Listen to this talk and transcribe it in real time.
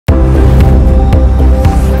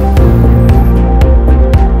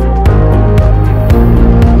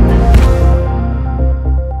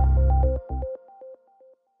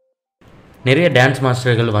நிறைய டான்ஸ்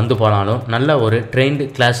மாஸ்டர்கள் வந்து போனாலும் நல்ல ஒரு ட்ரெயின்டு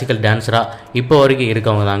கிளாசிக்கல் டான்ஸராக இப்போ வரைக்கும்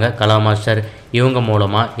இருக்கவங்க தாங்க கலா மாஸ்டர். இவங்க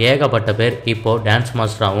மூலமாக ஏகப்பட்ட பேர் இப்போது டான்ஸ்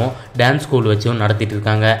மாஸ்டராகவும் டான்ஸ் ஸ்கூல் வச்சும் நடத்திட்டு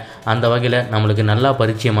இருக்காங்க. அந்த வகையில் நம்மளுக்கு நல்லா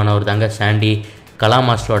பரிச்சயமானவர் தாங்க சாண்டி. கலா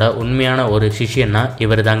மாஸ்டரோட உண்மையான ஒரு சிஷியன்னா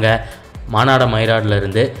இவர் தாங்க. மானாட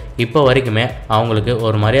மயிலாடுலேருந்து இப்போ வரைக்குமே அவங்களுக்கு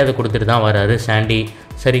ஒரு மரியாதை கொடுத்துட்டு தான் வர்றாரு சாண்டி.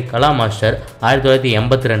 சரி, கலா மாஸ்டர்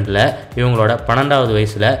 1982 இவங்களோட 12வது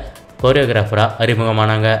வயசில் கோரியோகிராஃபராக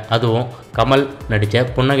அறிமுகமானாங்க. அதுவும் கமல் நடித்த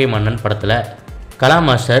புன்னகை மன்னன் படத்தில். கலா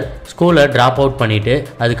மாஸ்டர் ஸ்கூலை ட்ராப் அவுட் பண்ணிவிட்டு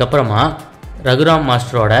அதுக்கப்புறமா ரகுராம்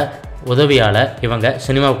மாஸ்டரோட உதவியால் இவங்க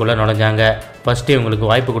சினிமாவுக்குள்ளே நுழைஞ்சாங்க. ஃபஸ்ட்டு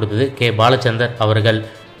இவங்களுக்கு வாய்ப்பு கொடுத்தது கே பாலச்சந்தர் அவர்கள்.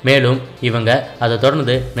 மேலும் இவங்க அதை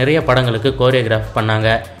தொடர்ந்து நிறைய படங்களுக்கு கோரியோகிராஃப் பண்ணாங்க.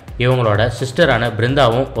 இவங்களோட சிஸ்டரான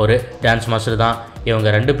பிருந்தாவும் ஒரு டான்ஸ் மாஸ்டர் தான். இவங்க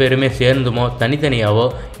 2 பேருமே சேர்ந்துமோ தனித்தனியாவோ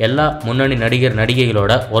எல்லா முன்னணி நடிகர்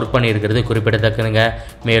நடிகைகளோட ஒர்க் பண்ணியிருக்கிறது குறிப்பிடத்தக்கதுங்க.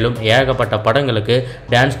 மேலும் ஏகப்பட்ட படங்களுக்கு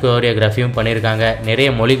டான்ஸ் கோரியோகிராஃபியும் பண்ணியிருக்காங்க. நிறைய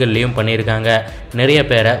மொழிகள்லையும் பண்ணியிருக்காங்க. நிறைய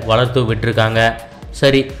பேரை வளர்த்து விட்டுருக்காங்க.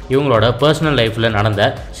 சரி, இவங்களோட பர்சனல் லைஃப்பில் நடந்த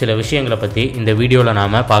சில விஷயங்களை பற்றி இந்த வீடியோவில்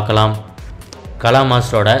நாம் பார்க்கலாம். கலா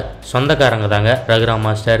மாஸ்டரோட சொந்தக்காரங்க தாங்க ரகுராம்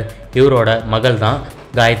மாஸ்டர். இவரோட மகள் தான்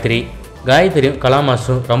காயத்ரியும் கலா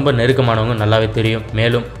மாஸ்டரும் ரொம்ப நெருக்கமானவங்க நல்லாவே தெரியும்.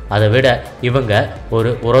 மேலும் அதை விட இவங்க ஒரு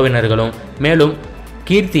உறவினர்களும். மேலும்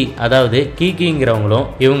கீர்த்தி, அதாவது கீக்கிங்கிறவங்களும்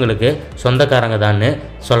இவங்களுக்கு சொந்தக்காரங்க தான்னு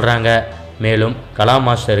சொல்கிறாங்க. மேலும் கலா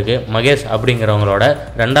மாஸ்டருக்கு மகேஷ் அப்படிங்கிறவங்களோட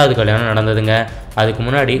 2வது கல்யாணம் நடந்ததுங்க. அதுக்கு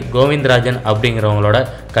முன்னாடி கோவிந்தராஜன் அப்படிங்கிறவங்களோட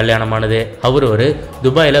கல்யாணமானது. அவர் ஒரு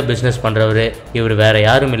துபாயில் பிஸ்னஸ் பண்ணுறவர். இவர் வேறு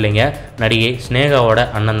யாரும் இல்லைங்க, நடிகை ஸ்னேகாவோட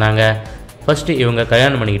அண்ணன் தாங்க. ஃபஸ்ட்டு இவங்க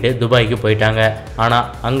கல்யாணம் பண்ணிக்கிட்டு துபாய்க்கு போயிட்டாங்க. ஆனால்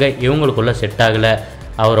அங்கே இவங்களுக்குள்ளே செட் ஆகலை.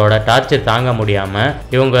 அவரோட டார்ச்சர் தாங்க முடியாமல்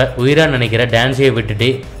இவங்க உயிராக நினைக்கிற டான்ஸையை விட்டுட்டு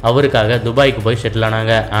அவருக்காக துபாய்க்கு போய் செட்டில்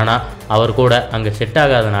ஆனாங்க. ஆனால் அவர் கூட அங்கே செட்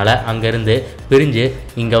ஆகாதனால அங்கேருந்து பிரிஞ்சு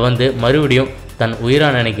இங்கே வந்து மறுபடியும் தன்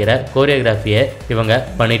உயிராக நினைக்கிற கோரியோகிராஃபியை இவங்க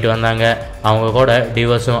பண்ணிட்டு வந்தாங்க. அவங்க கூட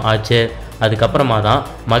டிவோர்ஸும் ஆச்சு. அதுக்கப்புறமா தான்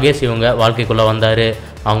மகேஷ் இவங்க வாழ்க்கைக்குள்ளே வந்தார்.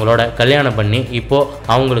 அவங்களோட கல்யாணம் பண்ணி இப்போது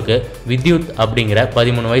அவங்களுக்கு வித்யுத் அப்படிங்கிற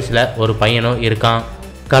 13 வயசில் ஒரு பையனும் இருக்கான்.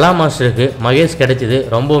 கலா மாஸ்டருக்கு மகேஷ் கிடைச்சது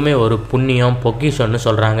ரொம்பவுமே ஒரு புண்ணியம், பொக்கிஷன்னு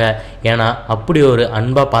சொல்கிறாங்க. ஏன்னா அப்படி ஒரு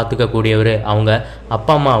அன்பாக பார்த்துக்கக்கூடியவர். அவங்க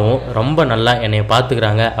அப்பா அம்மாவும் ரொம்ப நல்லா என்னை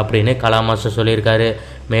பார்த்துக்கிறாங்க அப்படின்னு கலா மாஸ்டர் சொல்லியிருக்காரு.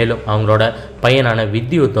 மேலும் அவங்களோட பையனான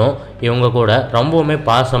வித்யுத்தும் இவங்க கூட ரொம்பவுமே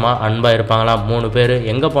பாசமாக அன்பாக இருப்பாங்களாம். 3 பேர்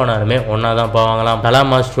எங்கே போனாலுமே ஒன்றா தான் போவாங்களாம். கலா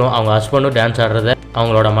மாஸ்டரும் அவங்க ஹஸ்பண்டும் டான்ஸ் ஆடுறத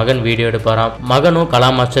அவங்களோட மகன் வீடியோ எடுப்பாராம். மகனும் கலா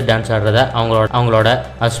மாஸ்டர் டான்ஸ் ஆடுறத அவங்களோட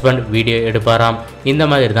ஹஸ்பண்ட் வீடியோ எடுப்பாராம். இந்த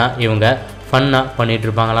மாதிரி தான் இவங்க ஃபன்னாக பண்ணிகிட்டு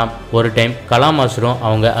இருப்பாங்களாம். ஒரு டைம் கலா மாஸ்டரும்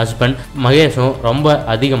அவங்க ஹஸ்பண்ட் மகேஷும் ரொம்ப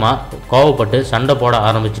அதிகமாக கோவப்பட்டு சண்டை போட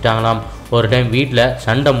ஆரம்பிச்சிட்டாங்களாம். ஒரு டைம் வீட்டில்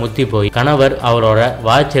சண்டை முத்தி போய் கணவர் அவரோட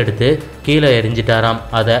வாட்ச் எடுத்து கீழே எரிஞ்சிட்டாராம்.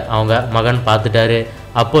 அதை அவங்க மகன் பார்த்துட்டாரு.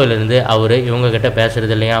 அப்போலேருந்து அவர் இவங்கக்கிட்ட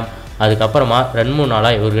பேசுகிறது இல்லையாம். அதுக்கப்புறமா 2-3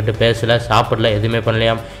 நாளாக இவர்கிட்ட பேசலை, சாப்பிடல, எதுவுமே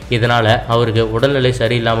பண்ணலையாம். இதனால் அவருக்கு உடல்நிலை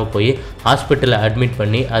சரியில்லாமல் போய் ஹாஸ்பிட்டலில் அட்மிட்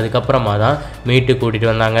பண்ணி அதுக்கப்புறமா தான் மீட்டு கூட்டிகிட்டு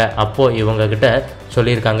வந்தாங்க. அப்போது இவங்கக்கிட்ட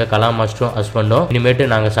சொல்லியிருக்காங்க கலா மாஸ்டரும் ஹஸ்பண்டும், இனிமேட்டு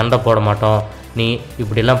நாங்கள் சண்டை போட மாட்டோம், நீ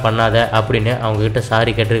இப்படிலாம் பண்ணாத அப்படின்னு அவங்கக்கிட்ட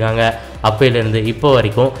சாரி கேட்டிருக்காங்க. அப்போலேருந்து இப்போ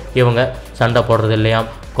வரைக்கும் இவங்க சண்டை போடுறது இல்லையாம்.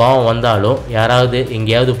 கோவம் வந்தாலும் யாராவது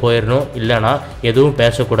எங்கேயாவது போயிடணும், இல்லைனா எதுவும்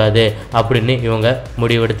பேசக்கூடாது அப்படின்னு இவங்க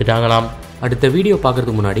முடிவெடுத்துட்டாங்களாம். அடுத்த வீடியோ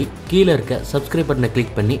பார்க்குறதுக்கு முன்னாடி கீழே இருக்க சப்ஸ்கிரைப் பட்டனை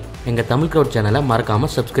கிளிக் பண்ணி எங்கள் தமிழ் க்ரௌட் சேனலை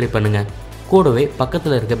மறக்காமல் சப்ஸ்கிரைப் பண்ணுங்கள். கூடவே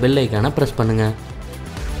பக்கத்தில் இருக்க பெல் ஐக்கானை ப்ரெஸ் பண்ணுங்கள்.